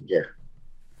yeah, from here,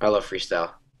 I love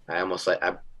freestyle.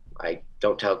 I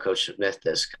don't tell Coach Smith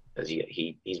this because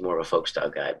he's more of a folk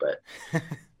style guy, but I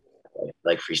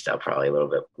like freestyle probably a little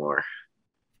bit more.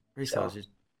 Freestyle is just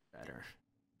better,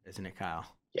 isn't it, Kyle?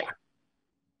 Yeah.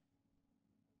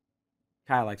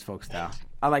 Kyle likes folk style.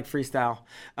 I like freestyle.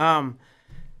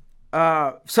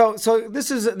 So this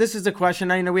is a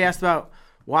question. I know we asked about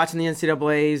watching the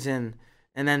NCAA's and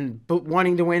then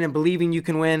wanting to win and believing you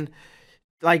can win.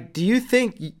 Like, do you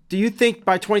think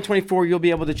by 2024 you'll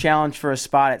be able to challenge for a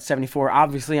spot at 74?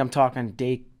 Obviously, I'm talking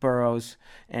Dake, Burrows,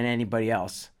 and anybody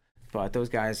else. But those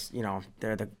guys,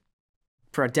 they're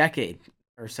for a decade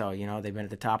or so, they've been at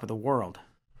the top of the world.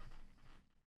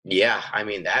 Yeah, I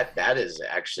mean that is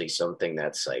actually something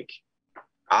that's like,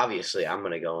 obviously I'm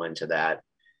going to go into that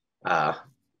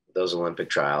those Olympic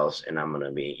trials and I'm going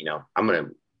to be, I'm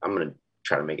going to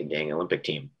try to make a dang Olympic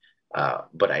team.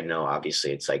 But I know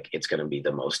obviously it's going to be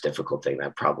the most difficult thing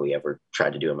I've probably ever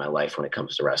tried to do in my life when it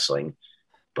comes to wrestling.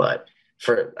 But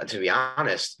to be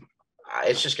honest,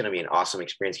 it's just going to be an awesome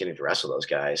experience getting to wrestle those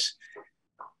guys.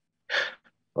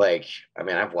 Like, I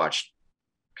mean, I've watched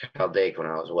Kyle Dake when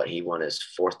I was he won his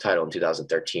 4th title in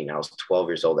 2013. I was 12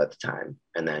 years old at the time.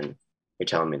 And then you're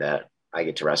telling me that I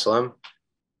get to wrestle him.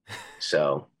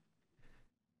 So,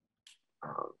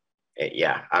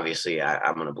 yeah, obviously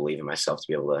I'm going to believe in myself to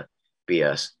be able to be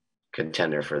a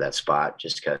contender for that spot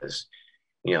just because,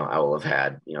 I will have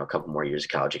had, a couple more years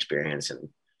of college experience. And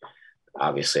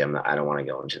obviously I don't want to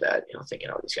go into that, thinking,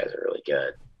 oh, these guys are really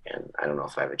good. And I don't know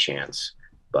if I have a chance,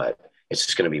 but it's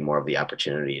just going to be more of the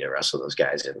opportunity to wrestle those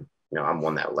guys. And, I'm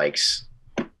one that likes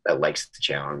the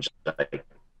challenge. Like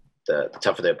the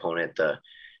tougher the opponent, the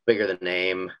bigger the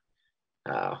name.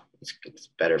 It's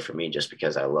better for me just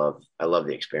because I love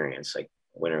the experience. Like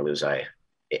win or lose,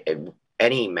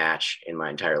 any match in my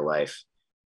entire life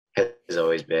has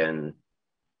always been,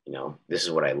 this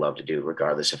is what I love to do,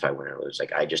 regardless if I win or lose.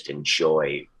 Like I just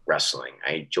enjoy wrestling.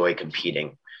 I enjoy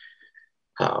competing.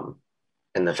 And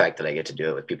the fact that I get to do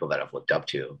it with people that I've looked up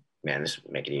to, man, this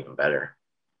would make it even better.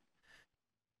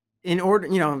 In order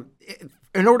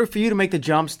for you to make the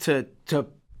jumps to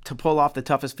pull off the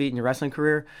toughest feat in your wrestling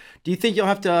career, do you think you'll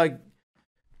have to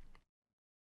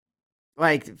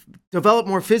like develop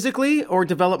more physically or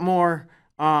develop more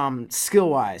skill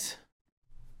wise?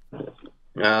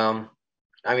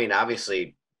 I mean,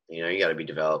 obviously, you got to be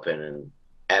developing in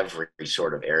every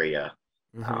sort of area,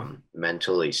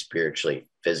 mentally, spiritually,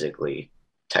 physically,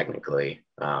 technically.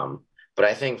 But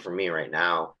I think for me right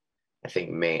now, I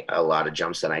think a lot of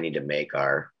jumps that I need to make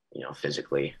are,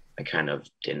 physically. I kind of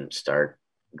didn't start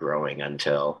growing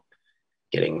until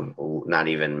getting not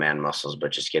even man muscles,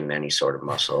 but just getting any sort of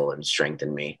muscle and strength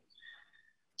in me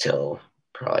till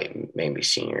probably maybe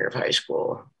senior year of high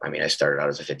school. I mean, I started out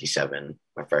as a 57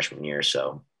 my freshman year.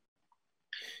 So,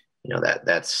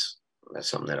 that's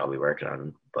something that I'll be working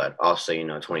on, but also,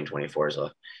 2024 it's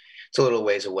a little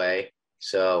ways away.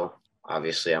 So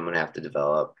obviously I'm going to have to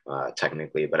develop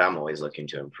technically, but I'm always looking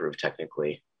to improve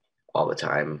technically all the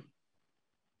time.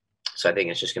 So I think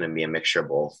it's just going to be a mixture of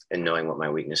both and knowing what my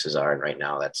weaknesses are. And right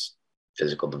now that's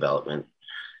physical development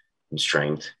and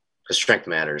strength, because strength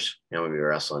matters. When we were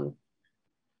wrestling,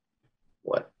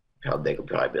 how they could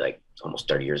probably be like almost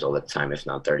 30 years old at the time, if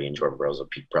not 30, and Jordan Burroughs would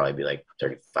probably be like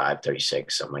 35,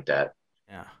 36, something like that.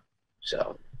 Yeah.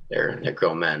 So they're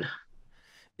grown men.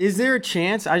 Is there a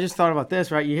chance? I just thought about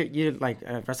this, right? You like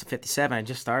wrestle 57. I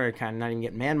just started, kind of not even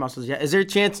getting man muscles yet. Is there a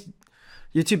chance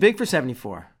you're too big for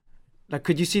 74? Like,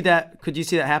 could you see that? Could you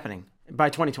see that happening by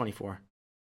 2024?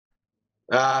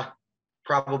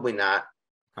 Probably not.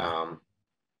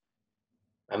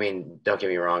 I mean, don't get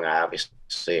me wrong. I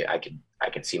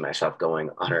could see myself going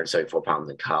 174 pounds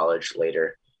in college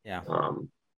later. Yeah.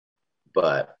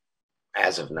 But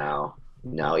as of now,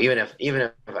 no. Even if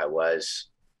I was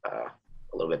a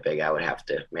little bit big, I would have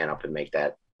to man up and make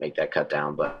that cut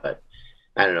down. But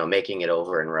I don't know. Making it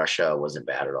over in Russia wasn't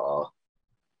bad at all.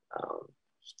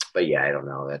 But yeah, I don't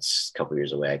know. That's a couple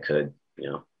years away. I could,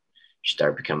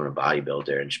 start becoming a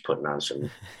bodybuilder and just putting on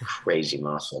some crazy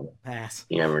muscle. Pass.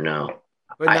 You never know.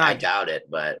 But I doubt it,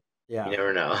 but yeah, you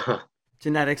never know.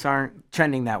 Genetics aren't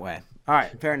trending that way. All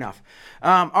right, fair enough.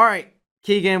 All right,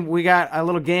 Keegan, we got a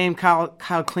little game. Kyle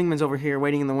Klingman's over here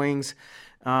waiting in the wings.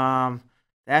 To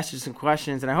ask you some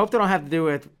questions, and I hope they don't have to do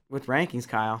with rankings,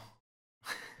 Kyle.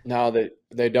 No,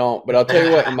 they don't. But I'll tell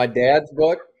you what, in my dad's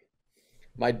book,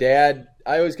 I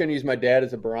always going to use my dad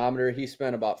as a barometer. He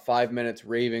spent about 5 minutes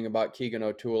raving about Keegan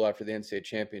O'Toole after the NCAA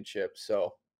championship.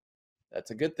 So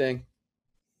that's a good thing.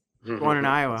 Born in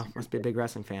Iowa. Must be a big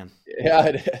wrestling fan. Yeah,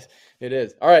 it is. It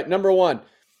is. All right, number 1.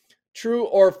 True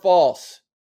or false?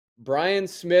 Brian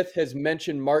Smith has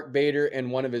mentioned Mark Bader in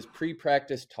one of his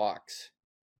pre-practice talks.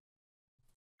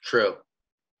 True.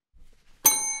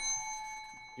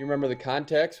 You remember the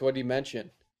context? What did he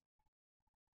mention?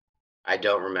 I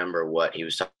don't remember what he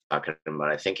was talking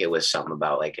about. I think it was something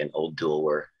about like an old duel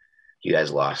where you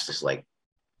guys lost this, like,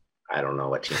 I don't know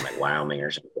what team, like Wyoming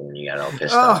or something, and you got all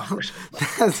pissed off. Or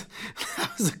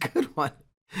that was a good one.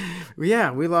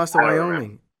 Yeah, we lost to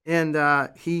Wyoming. And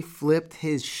he flipped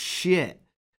his shit.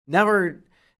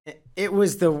 It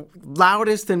was the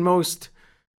loudest and most,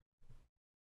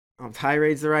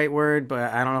 tirade's the right word,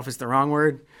 but I don't know if it's the wrong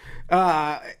word.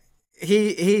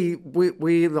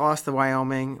 We lost to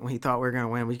Wyoming. We thought we were going to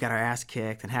win. We got our ass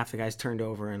kicked, and half the guys turned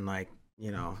over, and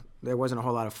there wasn't a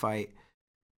whole lot of fight.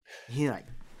 He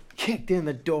kicked in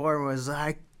the door and was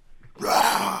like,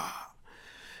 rah!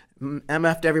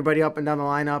 MF'd everybody up and down the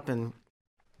lineup, and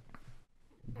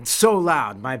so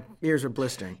loud. My ears were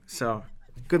blistering. So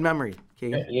good memory,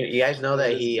 Keegan. You guys know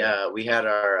that we had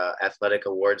our athletic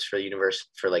awards for the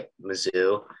university for like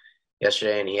Mizzou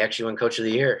yesterday, and he actually won Coach of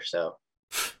the Year. So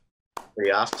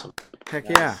pretty awesome. Heck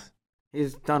nice. Yeah,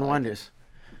 he's done wonders.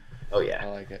 Oh yeah, I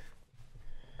like it.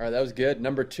 All right, that was good.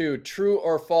 Number 2, true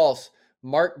or false?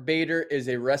 Mark Bader is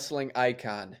a wrestling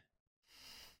icon.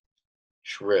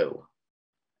 True.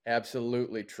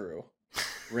 Absolutely true.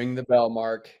 Ring the bell,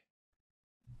 Mark.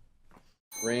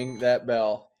 Ring that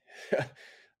bell. A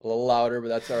little louder, but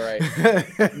that's all right.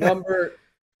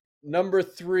 Number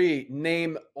 3,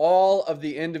 name all of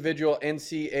the individual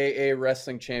NCAA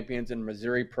wrestling champions in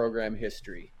Missouri program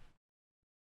history.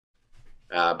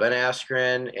 Ben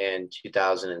Askren in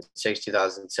 2006,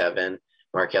 2007.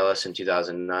 Mark Ellis in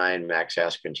 2009. Max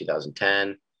Askren in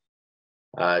 2010.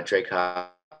 Drake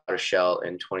Hottershell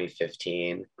in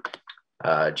 2015.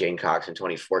 Jane Cox in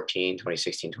 2014,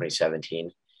 2016, 2017.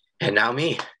 And now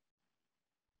me.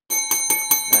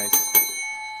 Nice.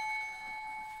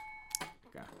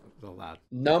 God, a little loud.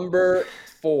 Number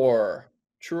 4,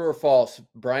 true or false?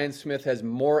 Brian Smith has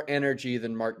more energy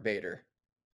than Mark Bader.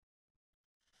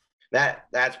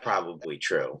 That's probably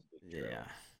true. Yeah.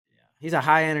 He's a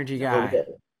high energy guy.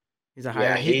 He's a high.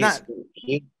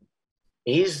 Yeah,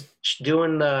 he's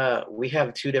doing we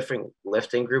have 2 different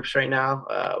lifting groups right now.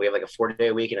 We have like a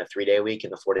 4-day week and a 3-day week,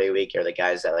 and the 4-day week are the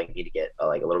guys that need to get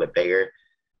like a little bit bigger.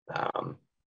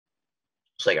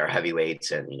 It's like our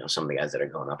heavyweights and some of the guys that are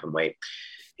going up in weight.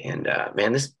 And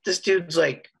man, this dude's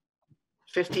like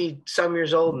 50 some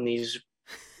years old, and he's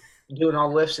doing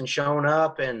all lifts and showing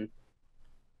up. And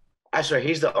I swear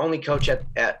he's the only coach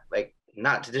at like,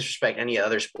 not to disrespect any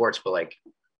other sports, but like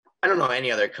I don't know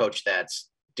any other coach that's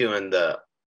doing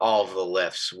all of the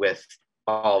lifts with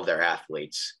all of their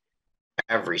athletes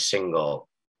every single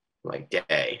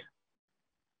day.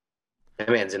 That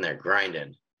man's in there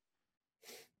grinding.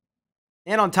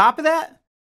 And on top of that,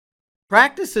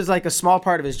 practice is like a small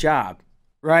part of his job,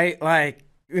 right? Like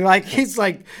he's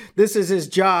like, this is his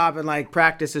job, and like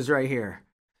practice is right here.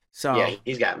 So yeah,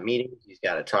 he's got meetings. He's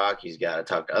got to talk. He's got to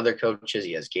talk to other coaches.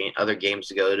 He has other games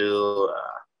to go to.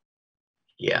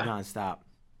 Yeah, nonstop.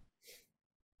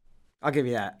 I'll give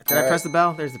you that. Did I press the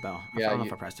bell? There's the bell. I don't know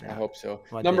if I pressed it. I hope so.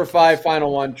 Number 5,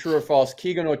 final one. True or false?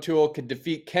 Keegan O'Toole could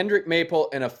defeat Kendrick Maple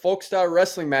in a folk style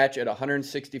wrestling match at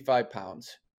 165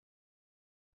 pounds.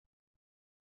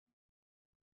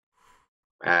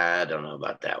 I don't know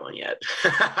about that one yet.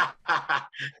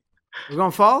 We're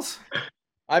going false?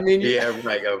 I mean, yeah,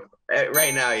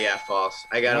 right now, yeah, false.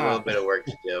 I got a little bit of work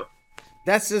to do.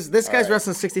 That's just this guy's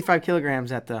wrestling 65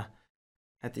 kilograms at the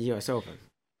U.S. Open.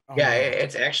 Oh, yeah,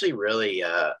 it's actually really,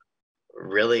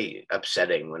 really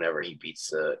upsetting whenever he beats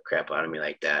the crap out of me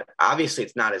like that. Obviously,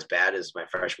 it's not as bad as my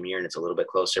freshman year, and it's a little bit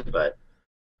closer. But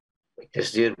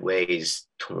this dude weighs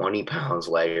 20 pounds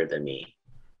lighter than me,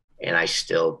 and I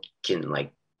still can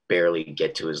barely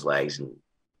get to his legs and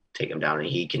take him down, and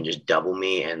he can just double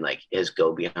me, and his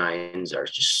go behinds are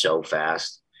just so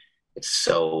fast. It's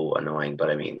so annoying, but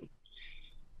I mean,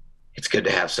 it's good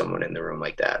to have someone in the room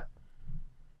like that.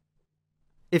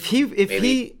 If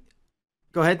he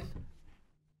go ahead.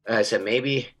 I said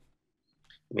I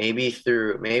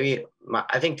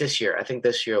think this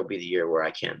year will be the year where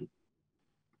I can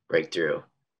break through.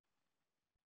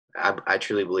 I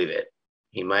truly believe it.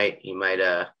 He's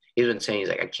been saying, he's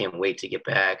like, I can't wait to get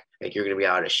back. Like, you're gonna be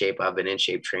out of shape. I've been in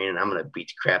shape training. I'm gonna beat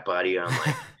the crap out of you. I'm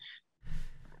like,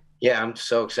 yeah, I'm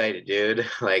so excited, dude.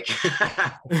 Like,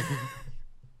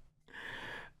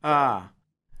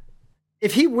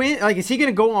 If he is he going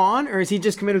to go on, or is he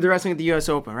just committed to wrestling at the U.S.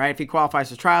 Open, right? If he qualifies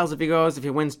for trials, if he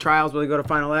wins trials, will he go to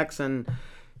Final X and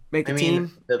make the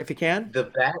team if he can?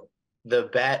 The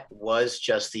bet was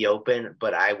just the Open,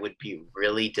 but I would be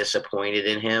really disappointed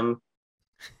in him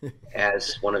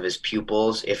as one of his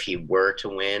pupils if he were to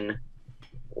win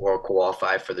or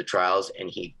qualify for the trials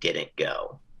and he didn't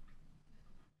go.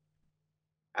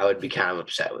 I would be kind of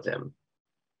upset with him.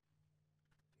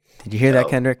 Did you hear that,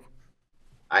 Kendrick?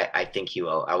 I think he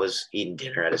will. I was eating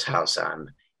dinner at his house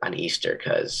on Easter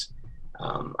because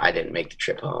I didn't make the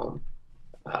trip home.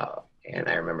 And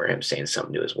I remember him saying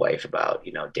something to his wife about,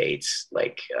 dates,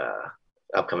 like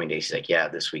upcoming dates. He's like, yeah,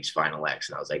 this week's Final X.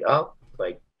 And I was like, oh,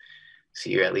 like, so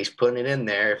you're at least putting it in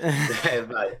there.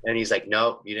 And he's like,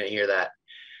 nope, you didn't hear that.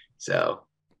 So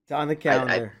it's on the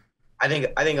calendar. I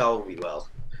think all will be well.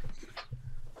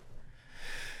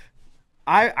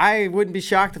 I wouldn't be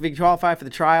shocked if he qualified for the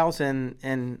trials,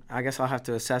 and I guess I'll have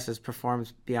to assess his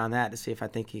performance beyond that to see if I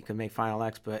think he could make Final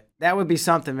X. But that would be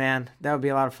something, man. That would be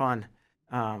a lot of fun.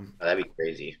 That'd be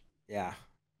crazy. Yeah.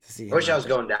 I wish I was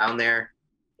going down there,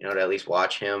 to at least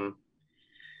watch him.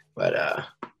 But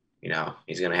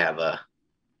he's gonna have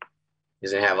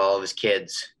all of his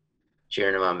kids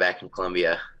cheering him on back in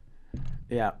Columbia.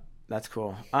 Yeah, that's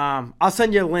cool. I'll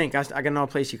send you a link. I got no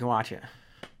place you can watch it.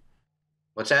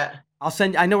 What's that?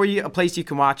 I know a place you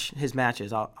can watch his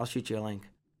matches. I'll shoot you a link.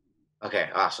 Okay,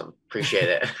 awesome. Appreciate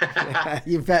it.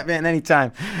 You bet, man.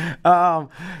 Anytime.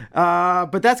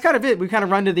 But that's kind of it. We kind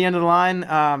of run to the end of the line.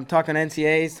 Talking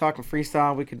NCAAs, talking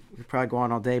freestyle. We could probably go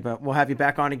on all day, but we'll have you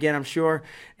back on again, I'm sure,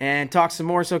 and talk some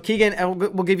more. So, Keegan,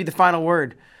 we'll give you the final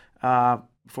word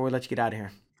before we let you get out of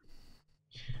here.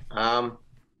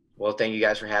 Well, thank you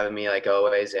guys for having me, like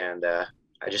always. And I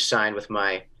just signed with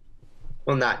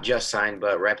not just signed,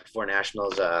 but right before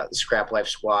Nationals, the Scrap Life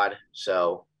Squad.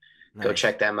 So nice. Go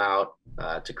check them out.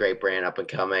 It's a great brand, up and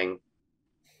coming.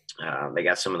 They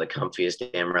got some of the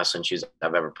comfiest damn wrestling shoes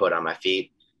I've ever put on my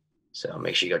feet. So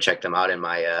make sure you go check them out in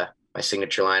my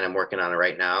signature line. I'm working on it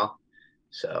right now.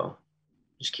 So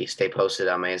just stay posted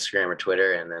on my Instagram or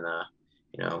Twitter. And then,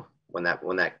 when that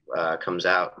comes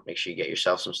out, make sure you get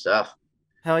yourself some stuff.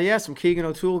 Hell yeah. Some Keegan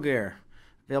O'Toole gear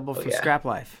available for Scrap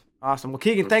Life. Awesome. Well,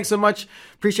 Keegan, thanks so much.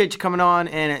 Appreciate you coming on,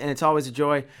 and it's always a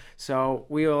joy. So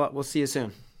we'll see you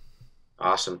soon.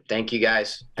 Awesome. Thank you,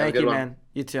 guys. Have a good one. Man.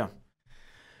 You too.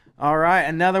 All right,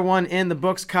 another one in the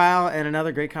books, Kyle, and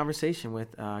another great conversation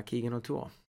with Keegan O'Toole.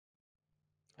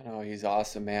 I know he's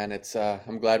awesome, man. It's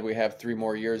I'm glad we have 3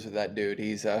 more years with that dude.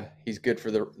 He's good for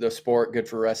the sport, good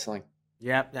for wrestling.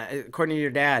 Yeah, according to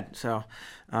your dad. So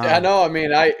I know. I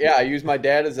mean, I use my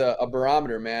dad as a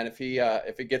barometer, man. If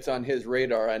it gets on his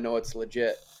radar, I know it's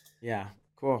legit. Yeah,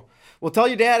 cool. Well, tell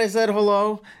your dad I said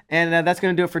hello, and that's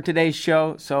going to do it for today's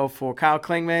show. So for Kyle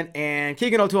Klingman and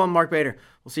Keegan O'Toole and Mark Bader,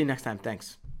 we'll see you next time.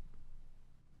 Thanks.